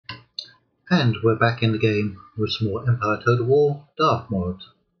And we're back in the game with some more Empire Total War Darthmod,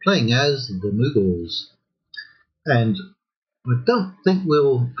 playing as the Mughals. And I don't think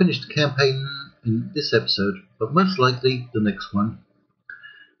we'll finish the campaign in this episode, but most likely the next one.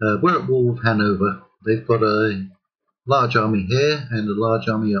 We're at war with Hanover. They've got a large army here and a large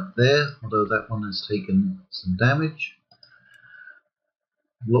army up there, although that one has taken some damage.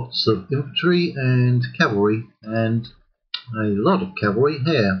 Lots of infantry and cavalry, and a lot of cavalry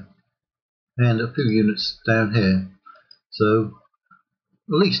here, and a few units down here. So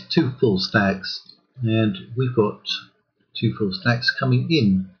at least 2 full stacks, and we've got 2 full stacks coming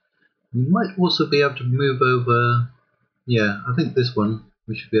in. We might also be able to move over. Yeah, I think this one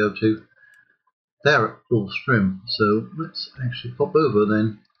we should be able to. They're at full strength, so let's actually pop over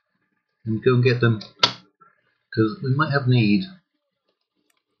then and go and get them, because we might have need.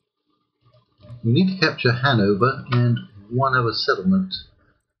 We need to capture Hanover and one other settlement.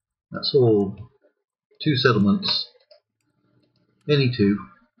 That's all. 2 settlements. Any two.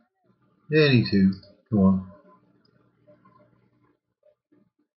 Any two. Come on.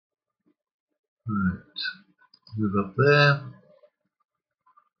 Right. Move up there.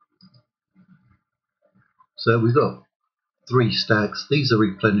 So we've got 3 stacks. These are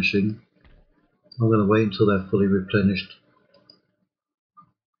replenishing. I'm going to wait until they're fully replenished.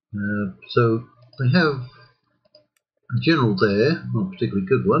 So they have a general there, not a particularly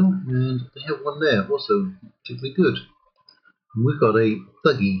good one, and they have one there, also particularly good. And we've got a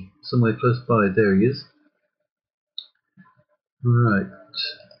thuggy somewhere close by. There he is. Right.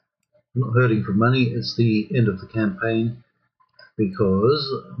 I'm not hurting for money. It's the end of the campaign because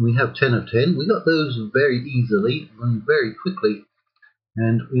we have 10 of 10. We got those very easily and very quickly,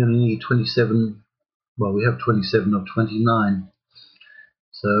 and we only need 27. Well, we have 27 of 29.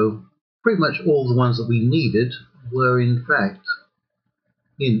 So pretty much all the ones that we needed were in fact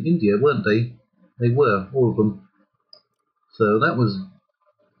in India, weren't they? They were, all of them. So that was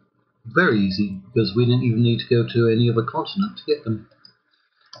very easy because we didn't even need to go to any other continent to get them.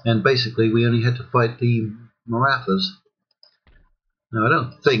 And basically we only had to fight the Marathas. Now I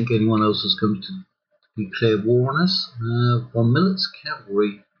don't think anyone else is going to declare war on us. Von Millet's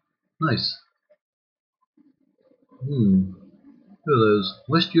cavalry. Nice. Who are those?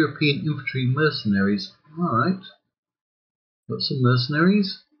 West European infantry mercenaries. Alright. Got some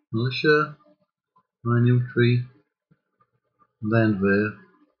mercenaries. Militia. Line infantry. Landwehr.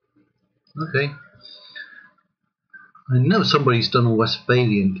 Okay. I know somebody's done a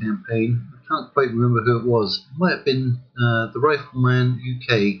Westphalian campaign. I can't quite remember who it was. It might have been the Rifleman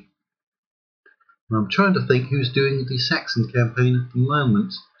UK. And I'm trying to think who's doing the Saxon campaign at the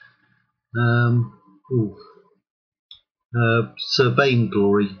moment. Sir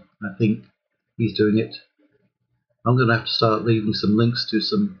Vainglory, I think he's doing it. I'm going to have to start leaving some links to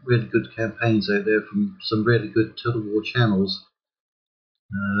some really good campaigns out there from some really good Total War channels.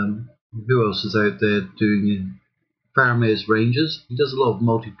 Who else is out there doing it? Faramir's Rangers. He does a lot of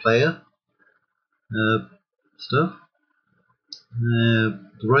multiplayer stuff. The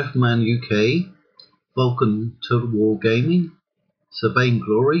Rifleman UK, Vulcan Total War Gaming, Sir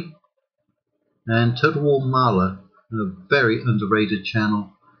Vainglory, and Total War Mala, a very underrated channel.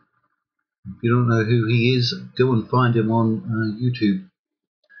 If you don't know who he is, go and find him on YouTube.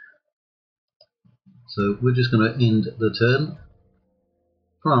 So we're just going to end the turn.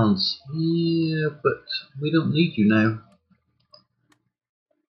 France, yeah, but we don't need you now.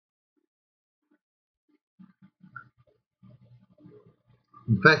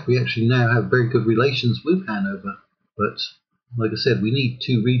 In fact, we actually now have very good relations with Hanover, but like I said, we need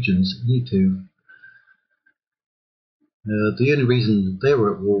 2 regions. We need to. The only reason they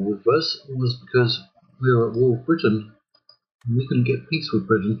were at war with us was because we were at war with Britain, and we couldn't get peace with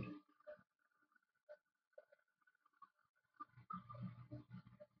Britain.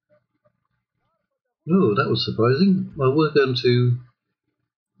 Oh, that was surprising. Well, we're going to.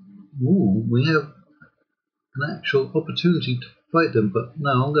 Ooh, we have an actual opportunity to fight them, but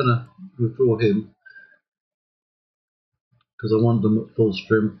no, I'm going to withdraw him because I want them at full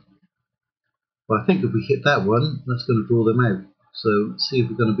strength. But I think if we hit that one, that's going to draw them out. So let's see if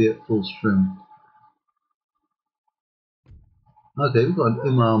we're going to be at full strength. Okay, we've got an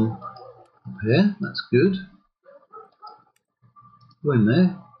Imam up here. That's good. Go in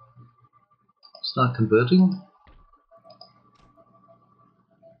there. Start converting.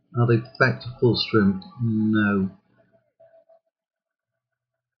 Are they back to full strength? No.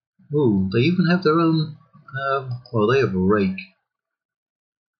 Oh, they even have their own. Well, they have a rake.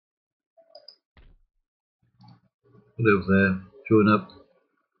 Get over there. Join up.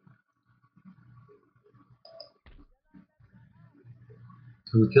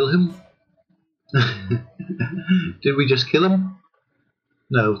 Can we kill him? Did we just kill him?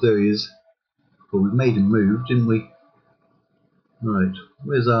 No, there he is. Well, we made him move, didn't we? Right,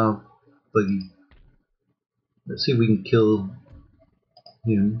 where's our buggy? Let's see if we can kill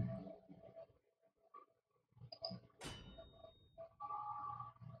him.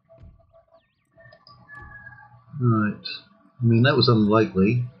 Right, I mean that was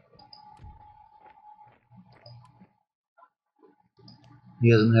unlikely.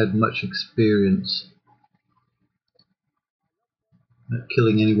 He hasn't had much experience at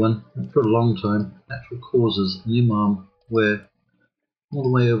killing anyone for a long time. Natural causes, new arm, where? All the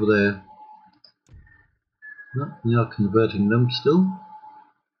way over there. No, we are converting them still.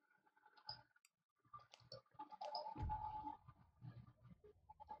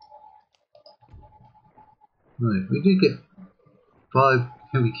 Right, we did get 5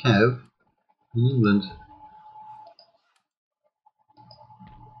 heavy cav in England.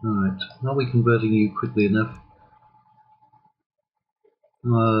 Alright, are we converting you quickly enough?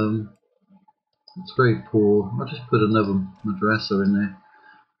 It's very poor. I'll just put another madrasa in there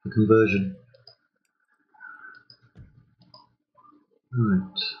for conversion.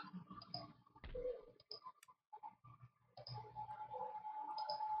 Right.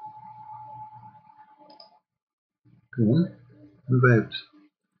 Come on, move out.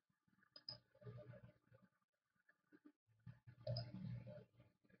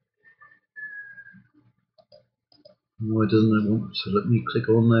 Why doesn't it want to let me click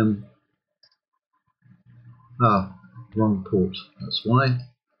on them? Ah, wrong port. That's why.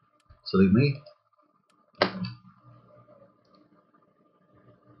 Silly me.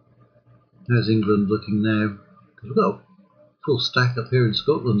 How's England looking now? Because we've got a full stack up here in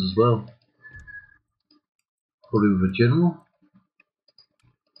Scotland as well. Probably with a general.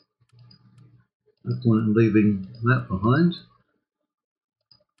 No point in leaving that behind.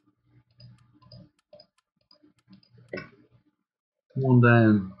 Come on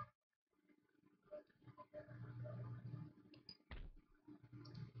down.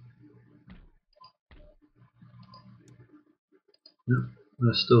 Yep,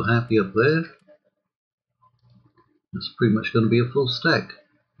 they're still happy up there. That's pretty much going to be a full stack.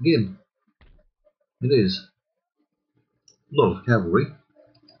 Again, it is. A lot of cavalry.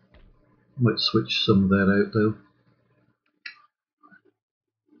 Might switch some of that out though.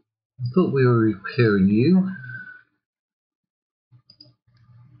 I thought we were repairing you.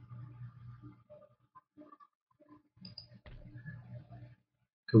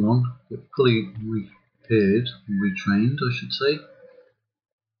 Come on, get fully repaired, retrained I should say.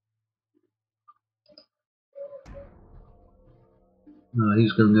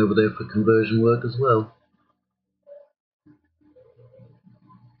 He's going over there for conversion work as well.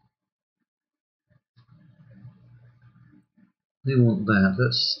 They want that,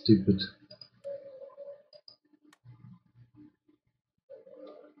 that's stupid.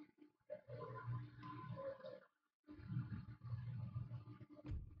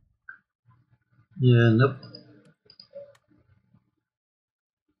 Yeah, nope.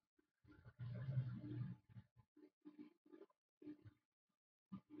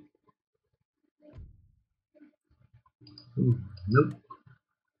 Ooh, nope.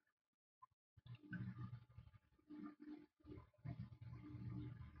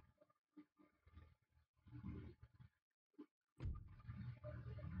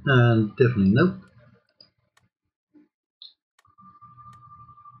 And definitely nope.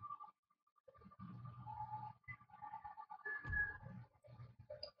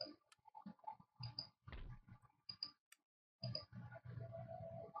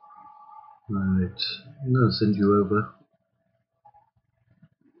 Right, I'm going to send you over.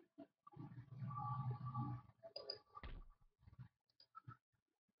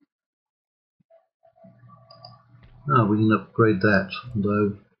 We can upgrade that,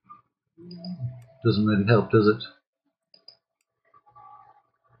 although it doesn't really help, does it?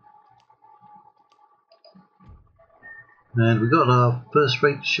 And we got our first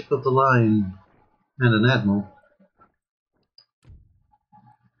rate ship of the line and an admiral.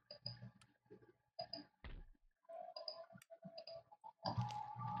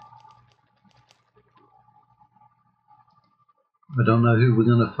 I don't know who we're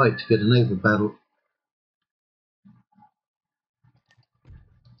going to fight to get a naval battle.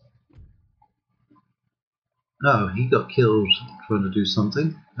 Oh, he got killed trying to do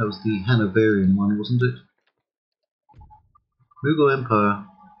something. That was the Hanoverian one, wasn't it? Mughal Empire.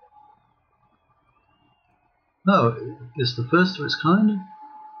 No, it's the first of its kind?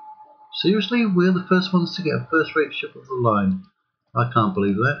 Seriously? We're the first ones to get a first-rate ship of the line. I can't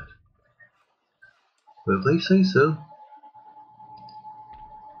believe that. But if they say so.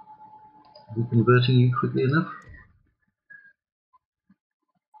 Are we converting you quickly enough?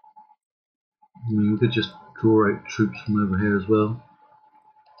 I mean, we could just draw out troops from over here as well.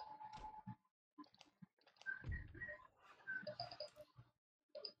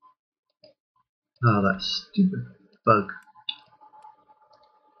 Ah, that stupid bug.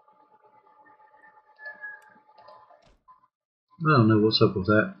 I don't know what's up with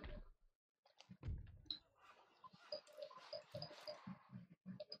that.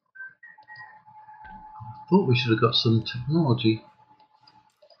 Thought we should have got some technology.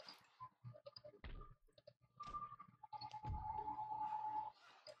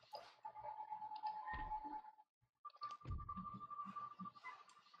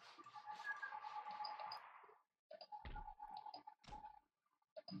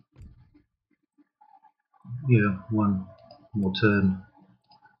 Yeah, one more turn.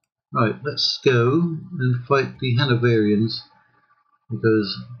 Right, let's go and fight the Hanoverians,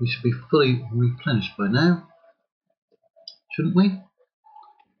 because we should be fully replenished by now, shouldn't we?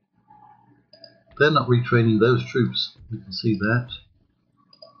 They're not retraining those troops, you can see that.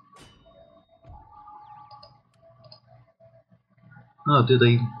 Oh, did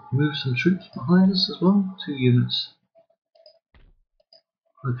they move some troops behind us as well? 2 units.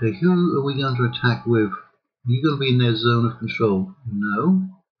 Okay, who are we going to attack with? Are you going to be in their zone of control? No.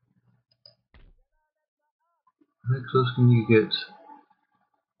 How close can you get?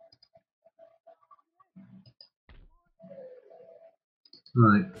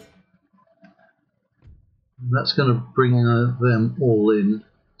 Right. That's going to bring them all in.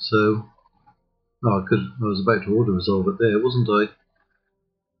 So, oh, I was about to auto resolve it there, wasn't I?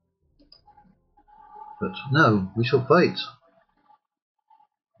 But no, we shall fight.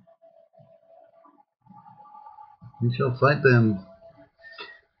 We shall fight them.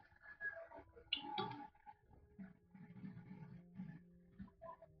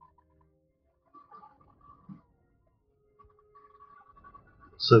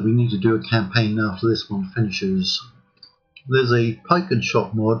 So we need to do a campaign after this one finishes. There's a pike and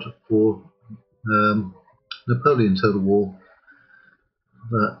shot mod for Napoleon Total War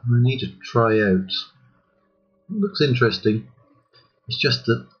that I need to try out. It looks interesting. It's just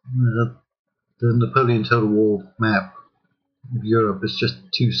that the Napoleon Total War map of Europe is just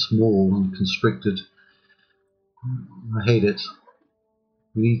too small and constricted. I hate it.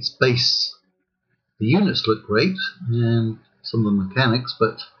 We need space. The units look great and some of the mechanics,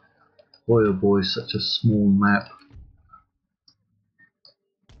 but boy oh boy, such a small map.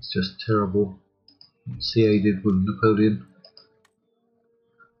 It's just terrible. CA did with Napoleon.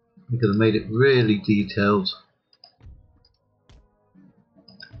 They could have made it really detailed.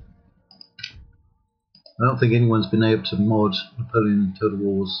 I don't think anyone's been able to mod Napoleon Total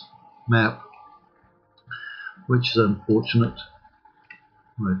War's map, which is unfortunate.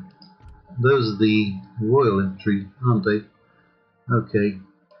 Right. Those are the Royal Infantry, aren't they? Okay.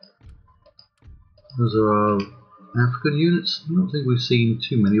 Those are our African units. I don't think we've seen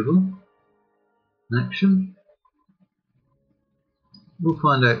too many of them in action. We'll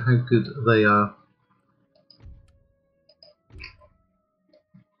find out how good they are.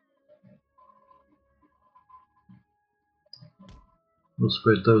 We'll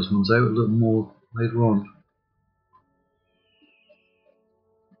spread those ones out a little more later on.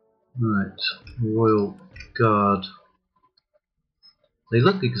 Right, Royal Guard. They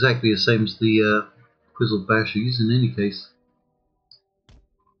look exactly the same as the Quizzle Bashies in any case.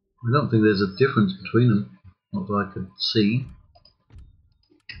 I don't think there's a difference between them, not that I could see.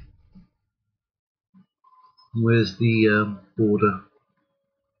 Where's the border?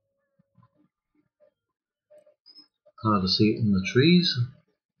 Hard to see it in the trees.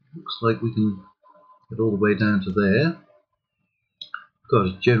 Looks like we can get all the way down to there. Got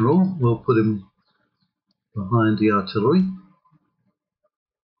a general, we'll put him behind the artillery.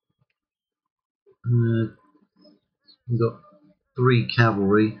 We've got 3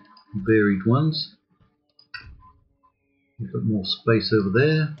 cavalry, varied ones. We've got more space over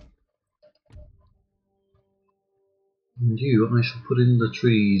there. And you, I shall put in the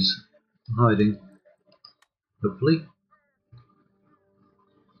trees, hiding, hopefully.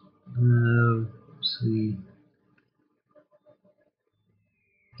 Let's see.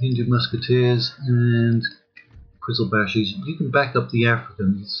 Indian Musketeers and Quizzlebashies. You can back up the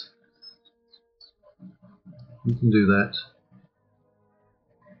Africans. You can do that.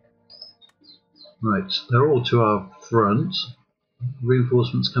 Right, they're all to our front.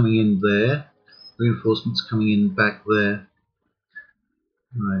 Reinforcements coming in there. Reinforcements coming in back there.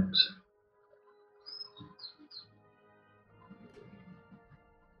 Right.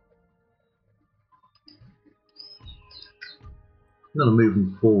 I'm going to move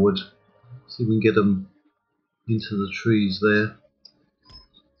them forward See if we can get them into the trees there.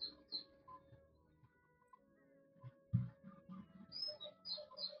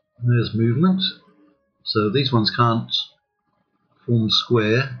 There's movement. So these ones can't form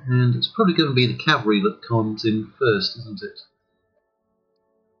square, and it's probably going to be the cavalry that comes in first, isn't it?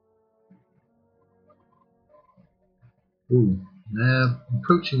 Ooh, they're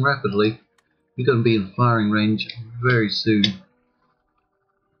approaching rapidly. You're going to be in firing range very soon.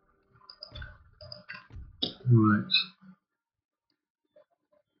 Right.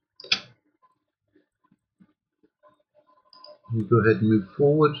 We'll go ahead and move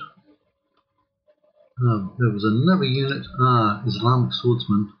forward. Oh, there was another unit. Ah, Islamic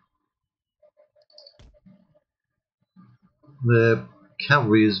swordsmen. Their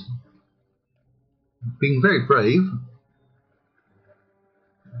cavalry is being very brave.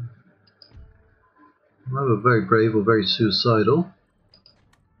 Either very brave or very suicidal.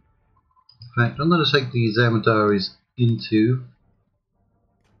 In fact, I'm going to take these Amadaris into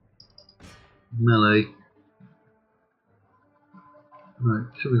melee. Right,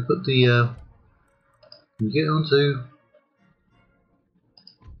 should we put the get onto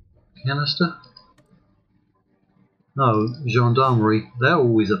canister? Oh, gendarmerie. They're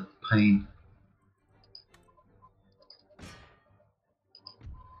always a pain.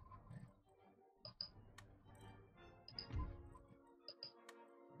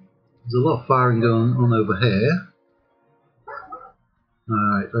 There's a lot of firing going on over here.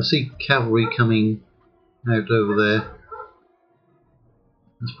 Alright, I see cavalry coming out over there.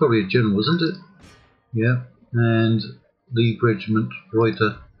 That's probably a general, isn't it? Yeah. And the regiment,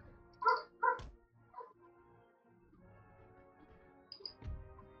 Reuter.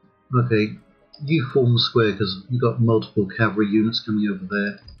 Okay, you form square because we've got multiple cavalry units coming over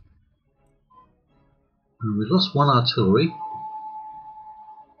there. And we've lost one artillery.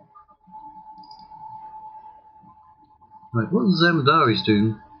 Right, what are the Zamadaris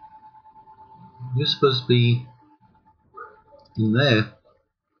doing? You're supposed to be in there.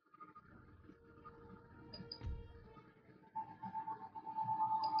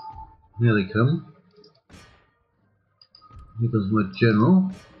 Here they come. Here comes my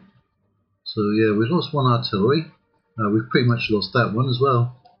general. So yeah, we've lost one artillery. We've pretty much lost that one as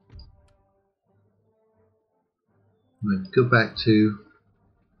well. Right, go back to...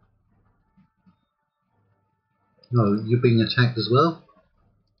 Oh, you're being attacked as well?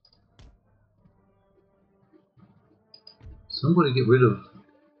 Somebody get rid of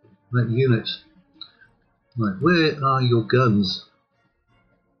that unit. Right, where are your guns?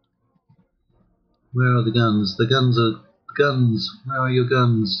 Where are the guns? The guns are... Guns! Where are your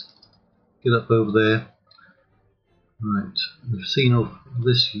guns? Get up over there. Right, we've seen off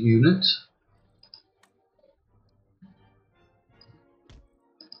this unit.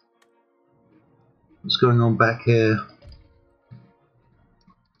 What's going on back here?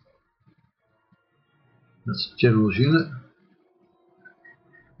 That's General's unit.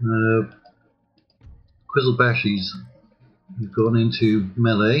 Quizzlebashis have gone into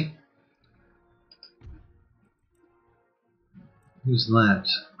melee. Who's that?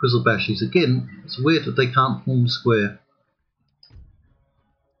 Quizzlebashis. Again, it's weird that they can't form square.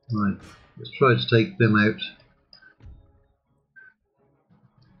 Right, let's try to take them out.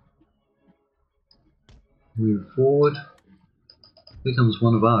 Move forward. Here comes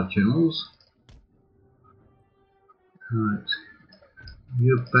one of our generals. Right,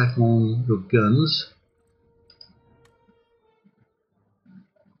 you're back on your guns.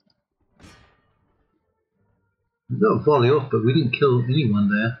 We got a volley off, but we didn't kill anyone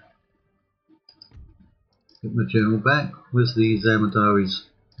there. Get my general back. Where's the Zamadaris?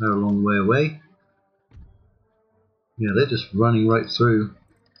 They're a long way away. Yeah, they're just running right through.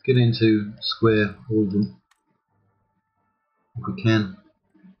 Get into square, all of them, if we can.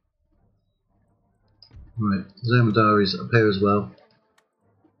 Right, Zamadaris up here as well.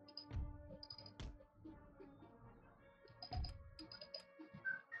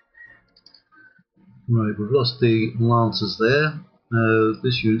 Right, we've lost the Lancers there.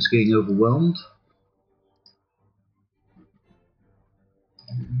 This unit's getting overwhelmed.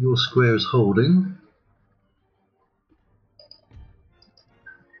 Your square is holding.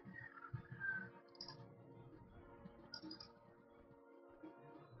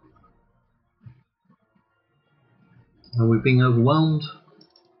 Are we being overwhelmed?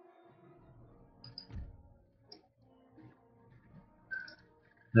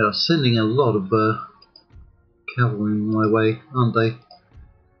 They are sending a lot of cavalry my way, aren't they?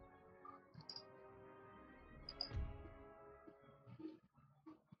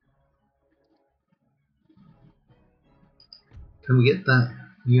 Can we get that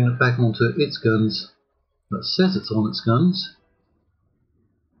unit back onto its guns. That says it's on its guns.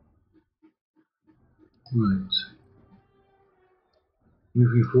 Right.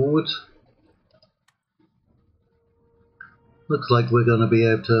 Moving forward. Looks like we're going to be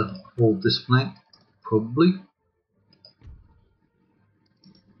able to hold this flank, probably.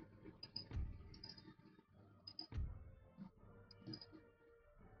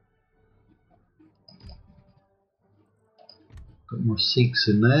 Got more Sikhs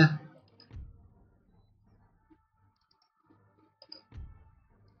in there.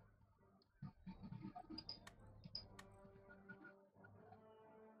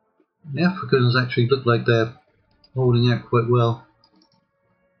 The Africans actually look like they're holding out quite well.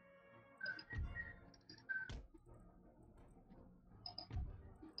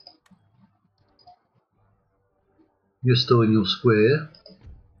 You're still in your square.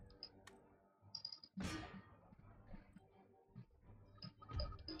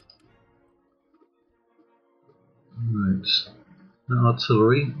 Right. The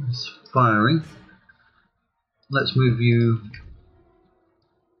artillery is firing. Let's move you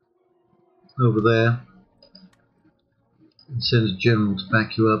over there and send a general to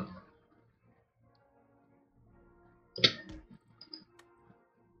back you up.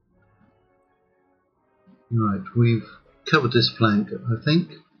 Right, we've covered this flank, I think.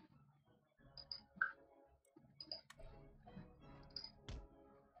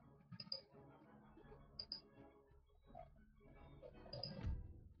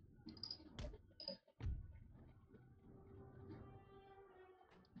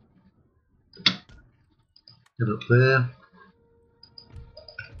 Get up there.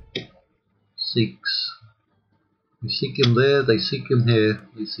 Sikhs. We seek him there, they seek him here,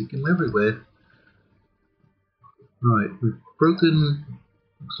 they seek him everywhere. Right, we've broken,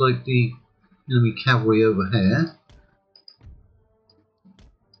 looks like the enemy cavalry over here.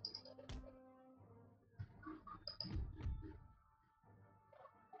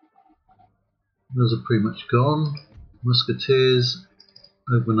 Those are pretty much gone. Musketeers,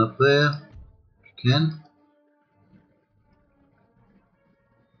 open up there, if you can.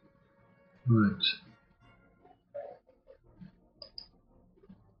 Right.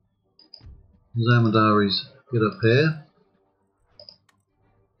 Zamadaris, get up here.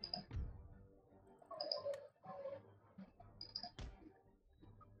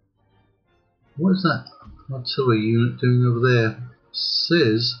 What is that artillery unit doing over there? It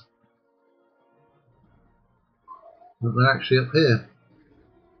says that they're actually up here.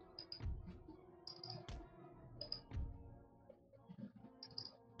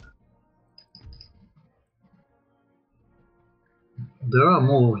 There are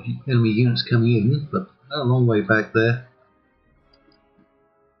more enemy units coming in, but they're a long way back there.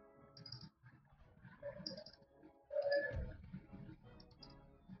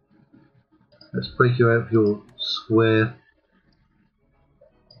 Let's break you out of your square.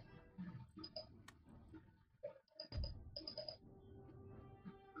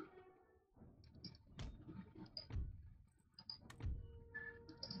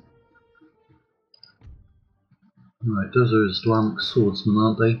 Right, those are Islamic swordsmen,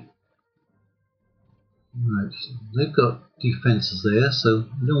 aren't they? Right, they've got defences there, so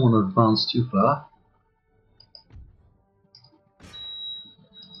we don't want to advance too far.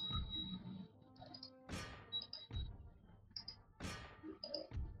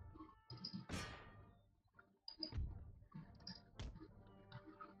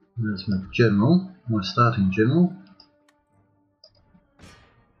 There's my general, my starting general.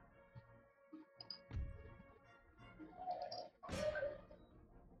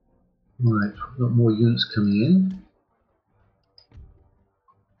 Right, we've got more units coming in.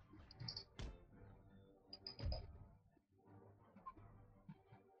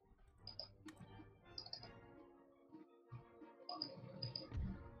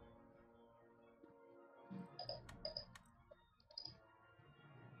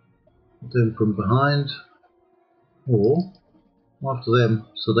 Them from behind, or after them,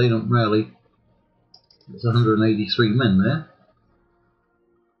 so they don't rally. There's 183 men there.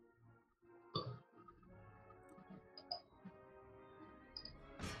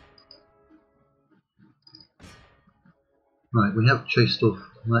 Right, we have chased off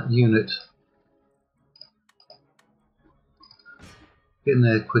that unit. Get in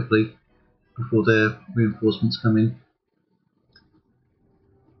there quickly before their reinforcements come in.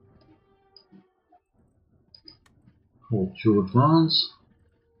 Halt your advance.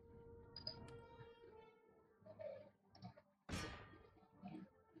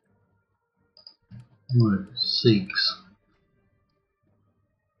 Right, Sikhs.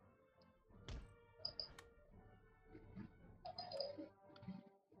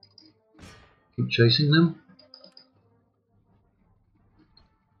 Keep chasing them.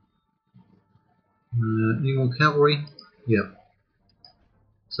 Any more cavalry? Yep.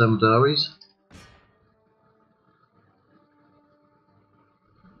 Samadaris.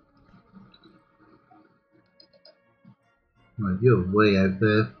 Right, you're way out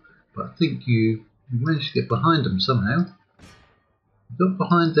there, but I think you managed to get behind them somehow. You got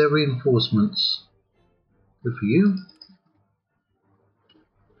behind their reinforcements. Good for you.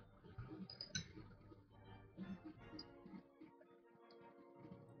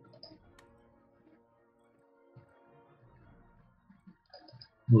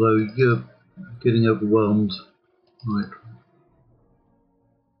 Although you're getting overwhelmed. Right.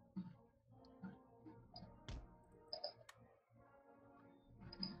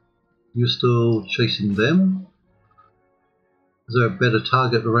 You're still chasing them? Is there a better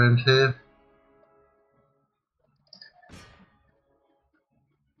target around here?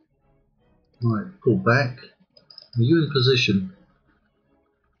 Right, pull back. Are you in position?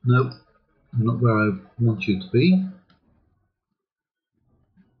 Nope, not where I want you to be.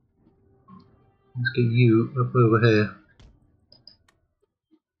 Let's get you up over here.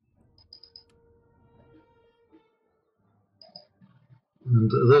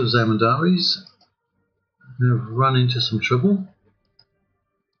 And those Amandaris have run into some trouble.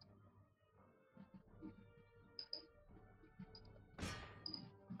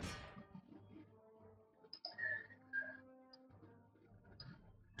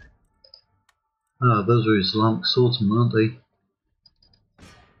 Ah, those are Islamic swordsmen, aren't they?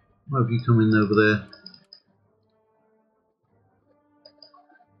 Why have you come in over there?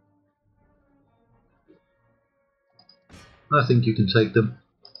 I think you can take them.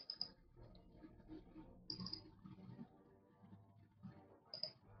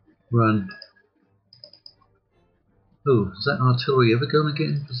 Run. Oh, is that artillery ever going to get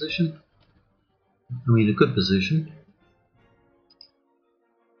in position? I mean, a good position.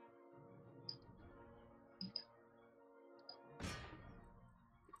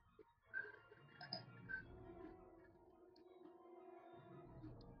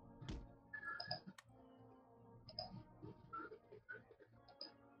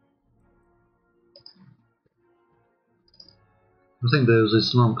 I think those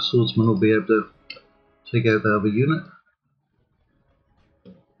Islamic swordsmen will be able to take out the other unit.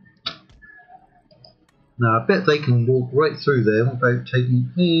 Now, I bet they can walk right through there without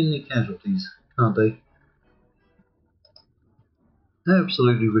taking any casualties, can't they?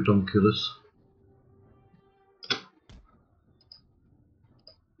 Absolutely redonkulous.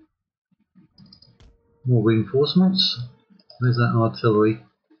 More reinforcements. Where's that artillery?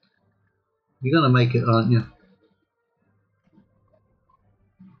 You're going to make it, aren't you?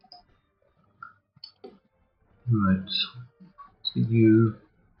 Right. Let's get you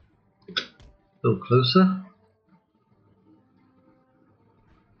a little closer.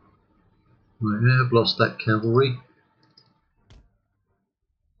 Right, I've lost that cavalry.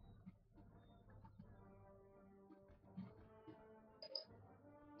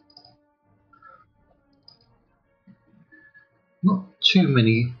 Not too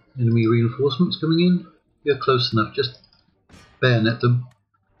many enemy reinforcements coming in. You're close enough, just bayonet them.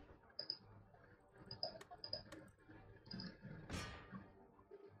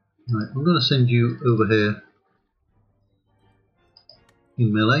 Right, I'm going to send you over here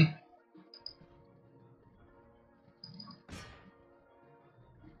in melee.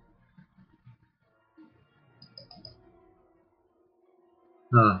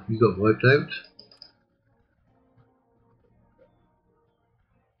 Ah, you got wiped out.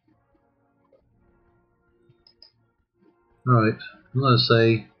 Alright, I'm going to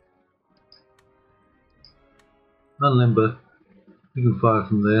say unlimber. You can fire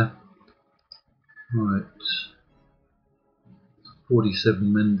from there. Right,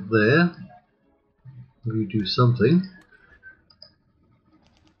 47 men there. You do something.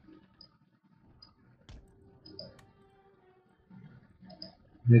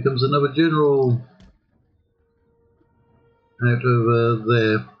 Here comes another general out over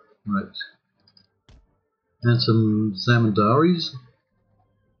there. Right, and some Zamandaris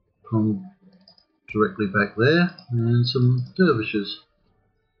from directly back there, and some dervishes.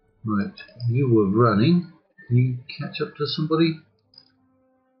 Right, you were running. Can you catch up to somebody?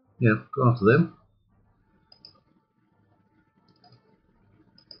 Yeah, go after them.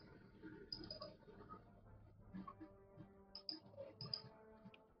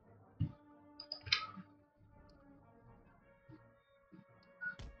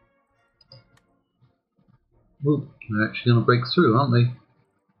 Oh, they're actually going to break through, aren't they?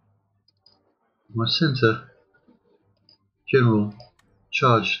 My centre general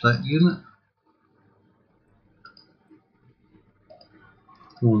charged that unit.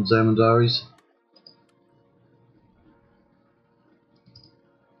 Come on, Zamandaris.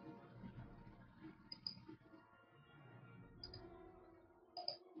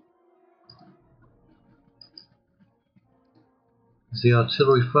 Is the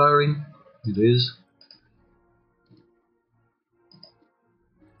artillery firing? It is.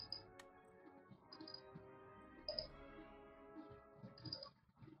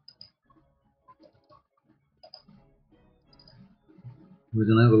 We're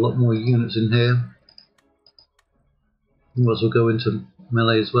going to have a lot more units in here. We might as well go into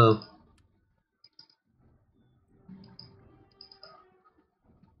melee as well.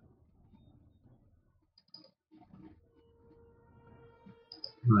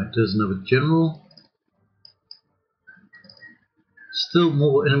 Right, there's another general. Still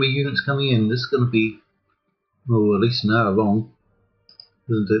more enemy units coming in. This is going to be, oh, at least an hour long,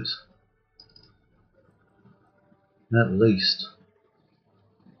 isn't it? At least.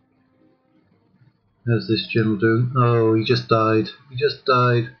 How's this general doing? Oh, he just died. He just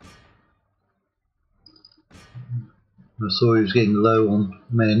died. I saw he was getting low on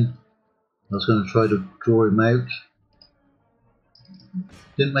men. I was going to try to draw him out.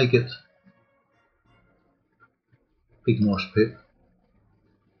 Didn't make it. Big mosh pit.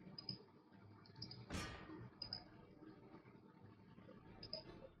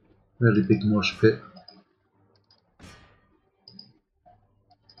 Really big mosh pit.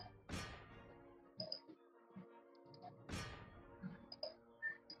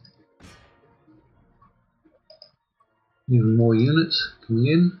 Even more units coming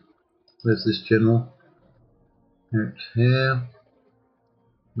in. Where's this general? Out here.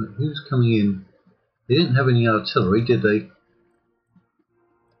 Right, who's coming in? They didn't have any artillery, did they?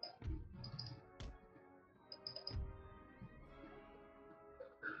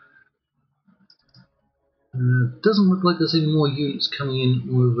 Doesn't look like there's any more units coming in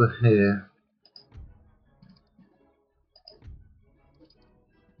over here.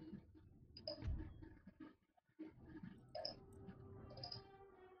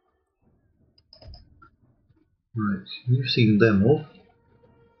 Right, you've seen them off.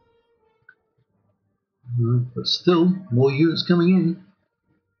 But still, more units coming in.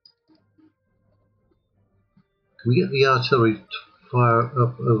 Can we get the artillery to fire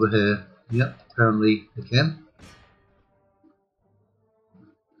up over here? Yep, apparently they can.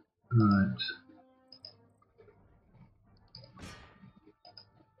 Right.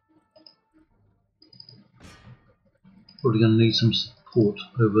 Probably going to need some support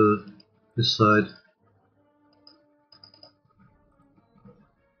over this side.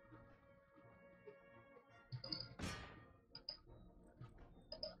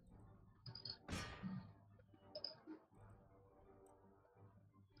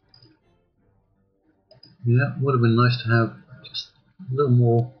 Yeah, would have been nice to have just a little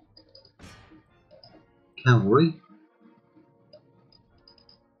more cavalry.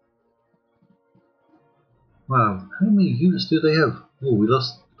 Wow, how many units do they have? Oh, we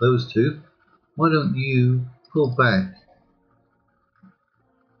lost those two. Why don't you pull back?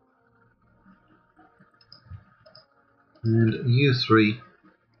 And you three,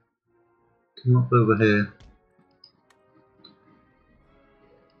 come up over here.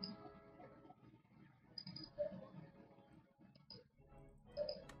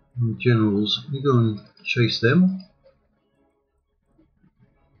 And generals, you go and chase them.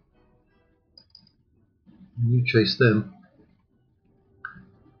 And you chase them.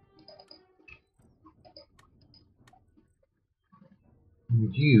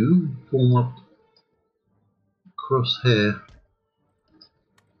 And you form up across here.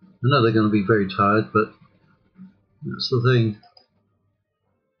 I know they're going to be very tired, but that's the thing.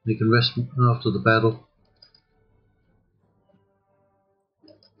 They can rest after the battle.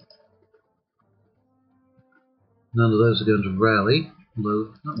 None of those are going to rally,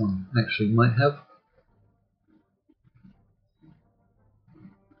 although that one actually might have.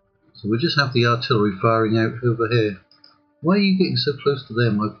 So we just have the artillery firing out over here. Why are you getting so close to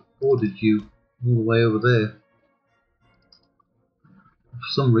them? I've ordered you all the way over there.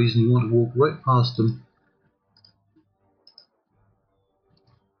 For some reason you want to walk right past them.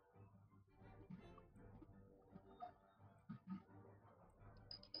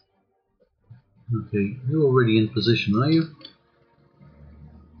 Okay, you're already in position, are you?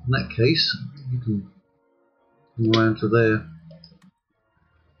 In that case, you can come around to there.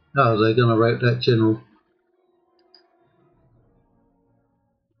 Oh, they're going to rout that general.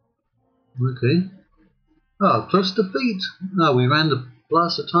 Okay. Oh, close defeat. Oh, we ran the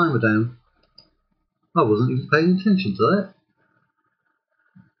blaster timer down. I wasn't even paying attention to that.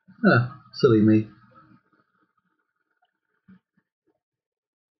 Ah, silly me.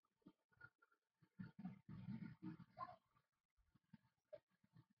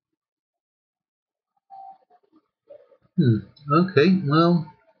 Okay,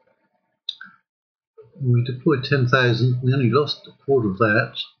 well, we deployed 10,000. We only lost a quarter of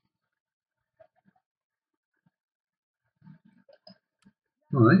that.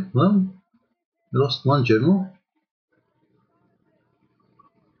 Alright, well, we lost one general.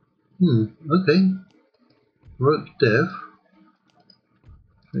 Okay. Rope dev.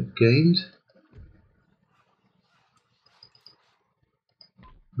 Gained.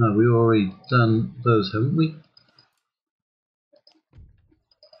 No, we've already done those, haven't we?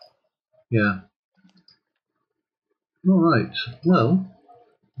 Yeah. Alright, well,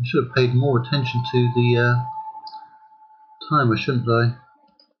 I should have paid more attention to the timer, shouldn't I?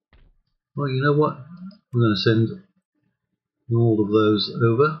 Well, you know what? We're going to send all of those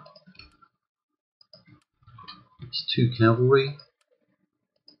over. It's 2 cavalry,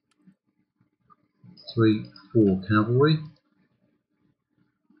 3, 4 cavalry.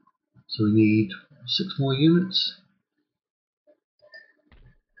 So we need 6 more units.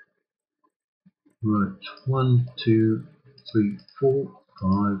 Right, 1, 2, 3, 4,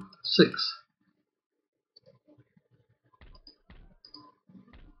 5, 6.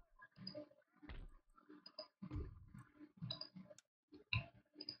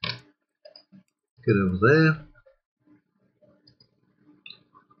 Get over there.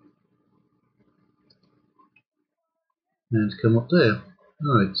 And come up there.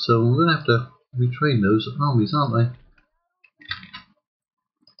 Alright, so we're going to have to retrain those armies, aren't they?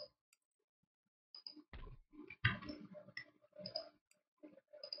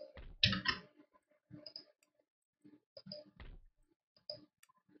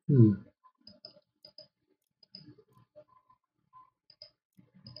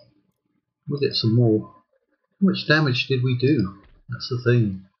 We'll get some more. How much damage did we do? That's the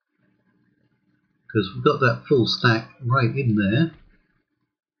thing. Because we've got that full stack right in there.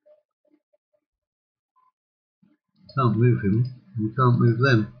 Can't move him. We can't move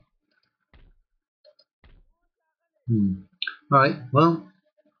them. Alright, well,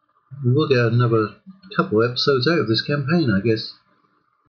 we will get another couple episodes out of this campaign, I guess.